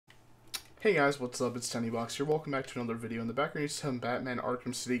Hey guys, what's up? It's TennyBox here. Welcome back to another video. In the background, you see some Batman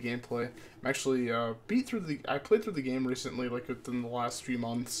Arkham City gameplay. I'm actually I played through the game recently, like within the last few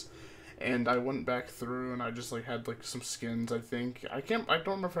months, and I went back through and I just like had like some skins. I think I don't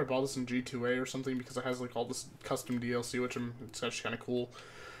remember if I bought this in G2A or something because it has like all this custom DLC, which it's actually kind of cool.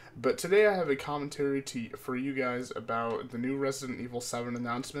 But today I have a commentary for you guys about the new Resident Evil 7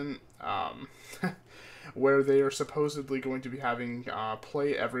 announcement. Where they are supposedly going to be having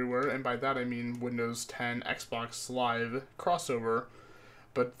Play Everywhere, and by that I mean Windows 10, Xbox Live crossover.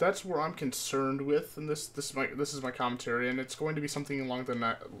 But that's where I'm concerned with, and this is my commentary, and it's going to be something along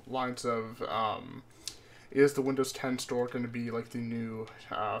the lines of is the Windows 10 store going to be like the new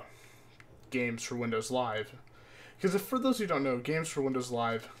games for Windows Live? Because for those who don't know, games for Windows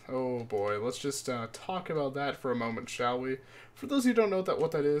Live, oh boy, let's just talk about that for a moment, shall we? For those who don't know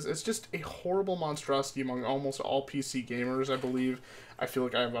what that is, it's just a horrible monstrosity among almost all PC gamers, I believe. I feel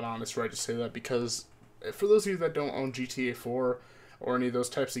like I have an honest right to say that because for those of you that don't own GTA 4 or any of those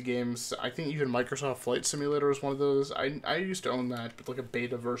types of games, I think even Microsoft Flight Simulator is one of those. I used to own that, but like a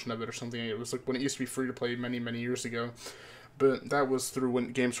beta version of it or something. It was like when it used to be free to play many, many years ago. But that was through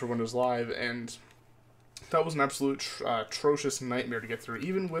Games for Windows Live, and that was an absolute atrocious nightmare to get through.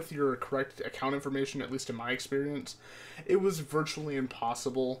 Even with your correct account information, at least in my experience, it was virtually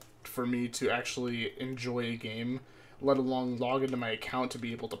impossible for me to actually enjoy a game, let alone log into my account to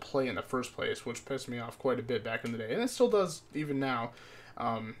be able to play in the first place, which pissed me off quite a bit back in the day. And it still does even now.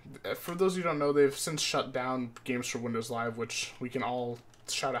 For those who don't know, they've since shut down Games for Windows Live, which we can all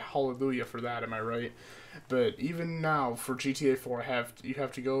shout a hallelujah for that, am I right? But even now, for GTA 4, you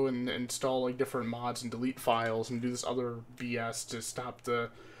have to go and install like different mods and delete files and do this other BS to stop the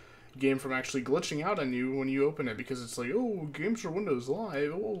game from actually glitching out on you when you open it, because it's like, oh, Games for Windows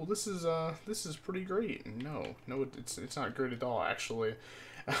Live, oh, this is pretty great. No, it's not great at all, actually.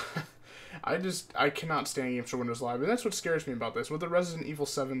 I cannot stand Games for Windows Live, and that's what scares me about this. With the Resident Evil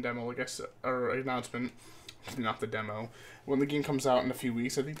 7 demo, like I said, or announcement, not the demo, when the game comes out in a few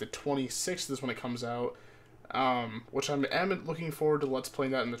weeks, I think the 26th is when it comes out, which I am looking forward to Let's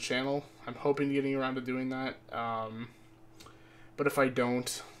Playing that in the channel. I'm hoping to getting around to doing that, but if I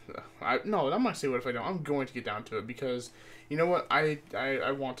don't, no, I'm not saying what if I don't, I'm going to get down to it, because, you know what, I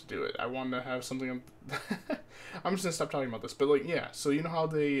want to do it. I want to have something, I'm just going to stop talking about this, but, like, yeah, so you know how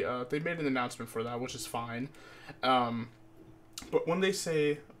they made an announcement for that, which is fine, but when they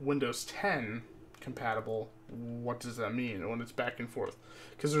say Windows 10 compatible, what does that mean when it's back and forth?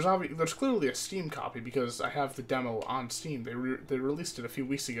 Because there's clearly a Steam copy, because I have the demo on Steam. They released it a few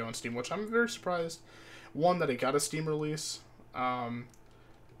weeks ago on Steam, which I'm very surprised. One, that it got a Steam release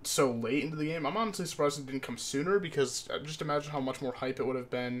so late into the game. I'm honestly surprised it didn't come sooner, because just imagine how much more hype it would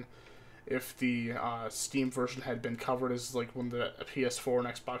have been if the Steam version had been covered as like when the PS4 and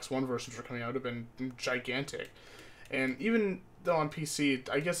Xbox One versions were coming out. It would have been gigantic. And even though on PC,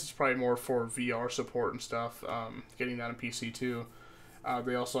 I guess it's probably more for VR support and stuff, getting that on PC too.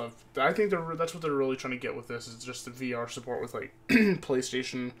 They also have, I think that's what they're really trying to get with this, is just the VR support with like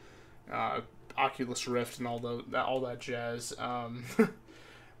PlayStation, Oculus Rift, and all that jazz.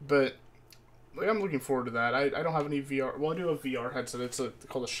 But like, I'm looking forward to that. I don't have any VR. Well, I do have a VR headset. It's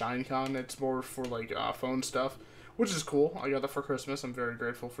called a ShineCon. It's more for like phone stuff, which is cool. I got that for Christmas. I'm very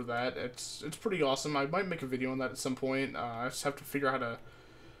grateful for that. It's pretty awesome. I might make a video on that at some point. I just have to figure out how to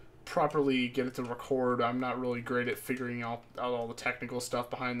properly get it to record. I'm not really great at figuring out all the technical stuff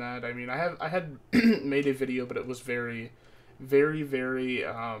behind that. I mean, I had made a video, but it was very, very, very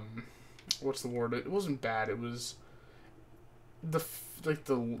what's the word? It wasn't bad. It was the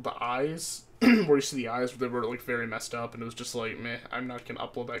eyes where you see the eyes, they were like very messed up, and it was just like, meh, I'm not gonna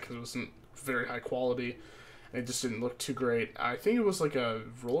upload that because it wasn't very high quality. It just didn't look too great. I think it was like a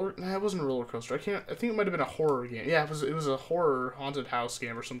roller. Nah, it wasn't a roller coaster. I think it might have been a horror game. Yeah, it was a horror haunted house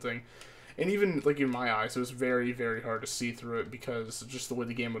game or something. And even like in my eyes, it was very, very hard to see through it because just the way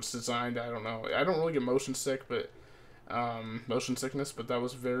the game was designed. I don't know. I don't really get motion sickness, but that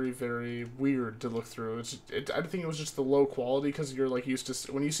was very, very weird to look through. I think it was just the low quality, because you're like used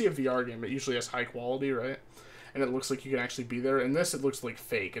to, when you see a VR game, it usually has high quality, right? And it looks like you can actually be there. And this, it looks like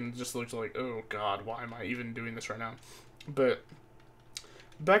fake, and it just looks like, oh god, why am I even doing this right now? But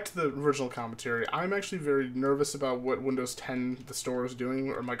back to the original commentary, I'm actually very nervous about what Windows 10, the store, is doing,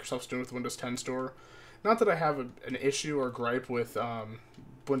 or Microsoft's doing with the Windows 10 store. Not that I have an issue or gripe with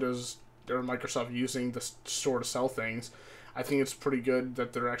Windows or Microsoft using the store to sell things. I think it's pretty good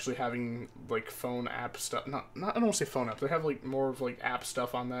that they're actually having like phone app stuff. I don't want to say phone app. They have like more of like app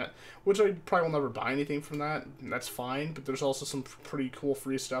stuff on that, which I probably will never buy anything from that. And that's fine. But there's also some pretty cool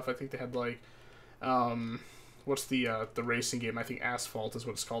free stuff. I think they had like what's the racing game? I think Asphalt is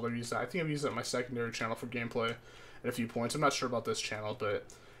what it's called. I think I've used that on my secondary channel for gameplay at a few points. I'm not sure about this channel, but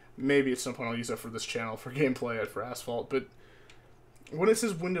maybe at some point I'll use that for this channel for gameplay for Asphalt. But when it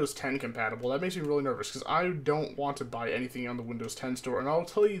says Windows 10 compatible, that makes me really nervous because I don't want to buy anything on the Windows 10 store, and I'll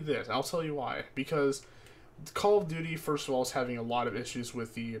tell you this. I'll tell you why. Because Call of Duty, first of all, is having a lot of issues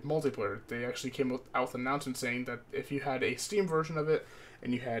with the multiplayer. They actually came out with an announcement saying that if you had a Steam version of it,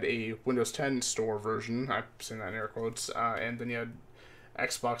 and you had a Windows 10 store version, I'm saying that in air quotes, and then you had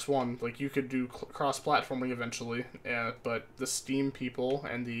Xbox One, like, you could do cross-platforming eventually, but the Steam people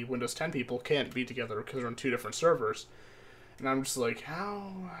and the Windows 10 people can't be together because they're on two different servers. And I'm just like,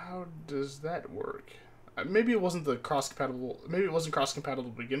 how does that work? Maybe it wasn't cross-compatible to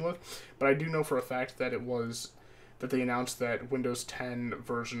begin with, but I do know for a fact that they announced that Windows 10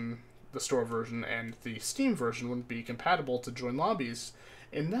 version, the store version, and the Steam version wouldn't be compatible to join lobbies.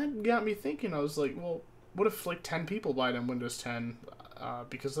 And that got me thinking. I was like, well, what if like 10 people buy it on Windows 10?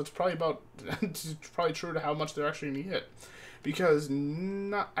 Because that's probably it's probably true to how much they're actually going to get. Because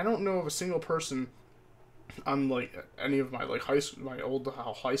I don't know of a single person on like any of my like my old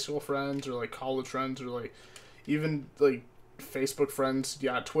high school friends or like college friends or like even like Facebook friends,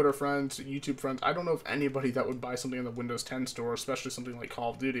 Twitter friends, YouTube friends. I don't know of anybody that would buy something in the Windows 10 store, especially something like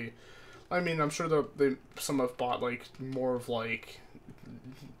Call of Duty. I mean, I'm sure that some have bought like more of like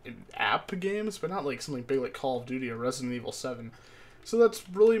app games, but not like something big like Call of Duty or Resident Evil 7. So that's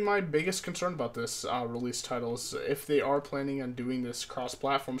really my biggest concern about this release title, is if they are planning on doing this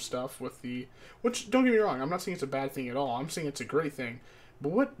cross-platform stuff with which, don't get me wrong, I'm not saying it's a bad thing at all, I'm saying it's a great thing, but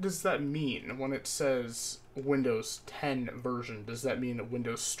what does that mean when it says Windows 10 version? Does that mean a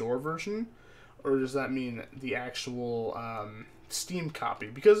Windows Store version, or does that mean the actual Steam copy?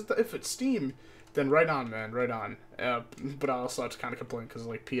 Because if it's Steam, then right on, man, right on. But I also have to kind of complain because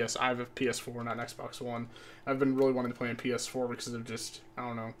like I have a PS4, not an Xbox One. I've been really wanting to play on PS4 because of just, I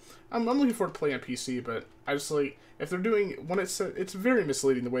don't know. I'm looking forward to playing on PC, but I just like, if they're doing, when it's very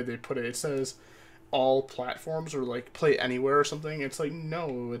misleading the way they put it. It says all platforms or like play anywhere or something. It's like,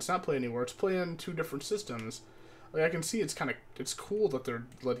 no, it's not play anywhere. It's play on two different systems. Like, I can see it's cool that they're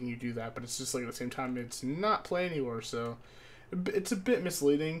letting you do that, but it's just like at the same time, it's not play anywhere, so it's a bit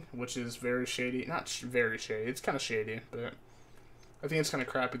misleading, which is very shady. Not very shady, it's kind of shady, but I think it's kind of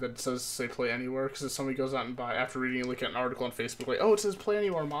crappy that it says say play anywhere, because if somebody goes out and after reading like an article on Facebook, like, oh, it says play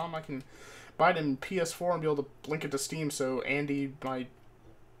anywhere, Mom, I can buy it in PS4 and be able to link it to Steam, so Andy, my,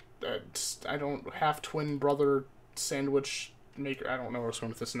 half-twin brother sandwich maker, I don't know where I was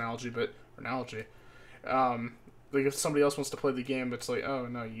going with this analogy, like if somebody else wants to play the game, it's like, oh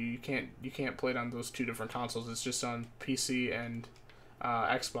no, you can't play it on those two different consoles. It's just on PC and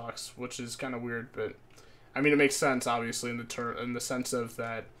Xbox, which is kind of weird. But I mean, it makes sense obviously in the sense of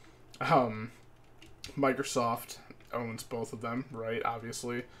that Microsoft owns both of them, right?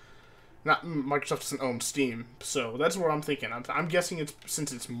 Obviously, not Microsoft doesn't own Steam, so that's what I'm thinking. I'm guessing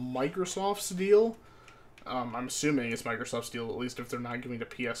since it's Microsoft's deal. I'm assuming it's Microsoft's deal, at least if they're not giving it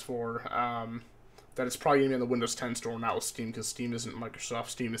to PS4. That it's probably going to be in the Windows 10 store, not with Steam, because Steam isn't Microsoft,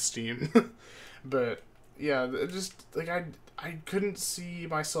 Steam is Steam. But, yeah, it just, like, I couldn't see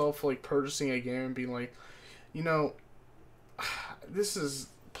myself, like, purchasing a game and being like, you know, this is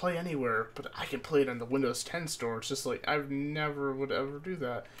play anywhere, but I can play it in the Windows 10 store. It's just, like, I've never would ever do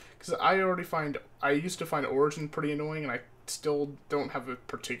that. Because I used to find Origin pretty annoying, and I still don't have a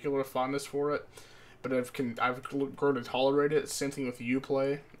particular fondness for it. But I've grown to tolerate it. Same thing with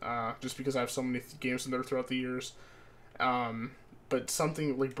Uplay, just because I have so many games in there throughout the years. But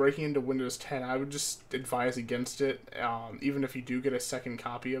something like breaking into Windows 10, I would just advise against it. Even if you do get a second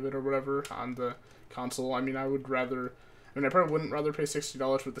copy of it or whatever on the console, I probably wouldn't rather pay $60,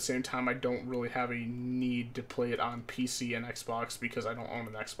 but at the same time, I don't really have a need to play it on PC and Xbox because I don't own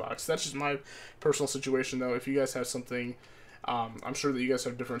an Xbox. That's just my personal situation, though. If you guys have something, I'm sure that you guys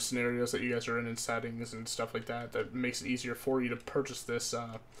have different scenarios that you guys are in settings and stuff like that that makes it easier for you to purchase this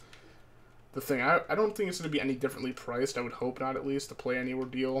the thing. I don't think it's going to be any differently priced. I would hope not, at least. The Play Anywhere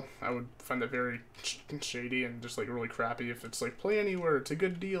deal, I would find that very shady and just like really crappy. If it's like Play Anywhere, it's a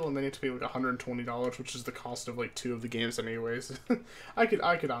good deal, and then you have to pay like $120, which is the cost of like 2 of the games anyways. I could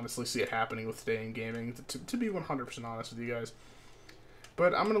honestly see it happening with today in gaming, to be 100% honest with you guys.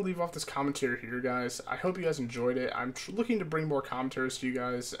 But I'm going to leave off this commentary here, guys. I hope you guys enjoyed it. I'm looking to bring more commentaries to you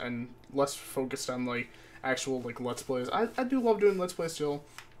guys and less focused on, like, actual, like, Let's Plays. I do love doing Let's Plays still,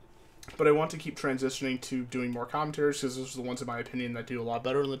 but I want to keep transitioning to doing more commentaries because those are the ones, in my opinion, that do a lot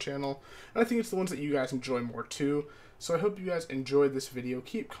better on the channel. And I think it's the ones that you guys enjoy more, too. So I hope you guys enjoyed this video.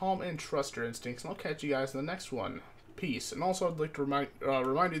 Keep calm and trust your instincts, and I'll catch you guys in the next one. Peace. And also, I'd like to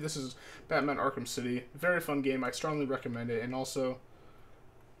remind you, this is Batman Arkham City. Very fun game. I strongly recommend it. And also,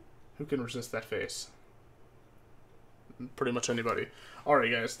 who can resist that face? Pretty much anybody.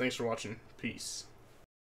 Alright, guys. Thanks for watching. Peace.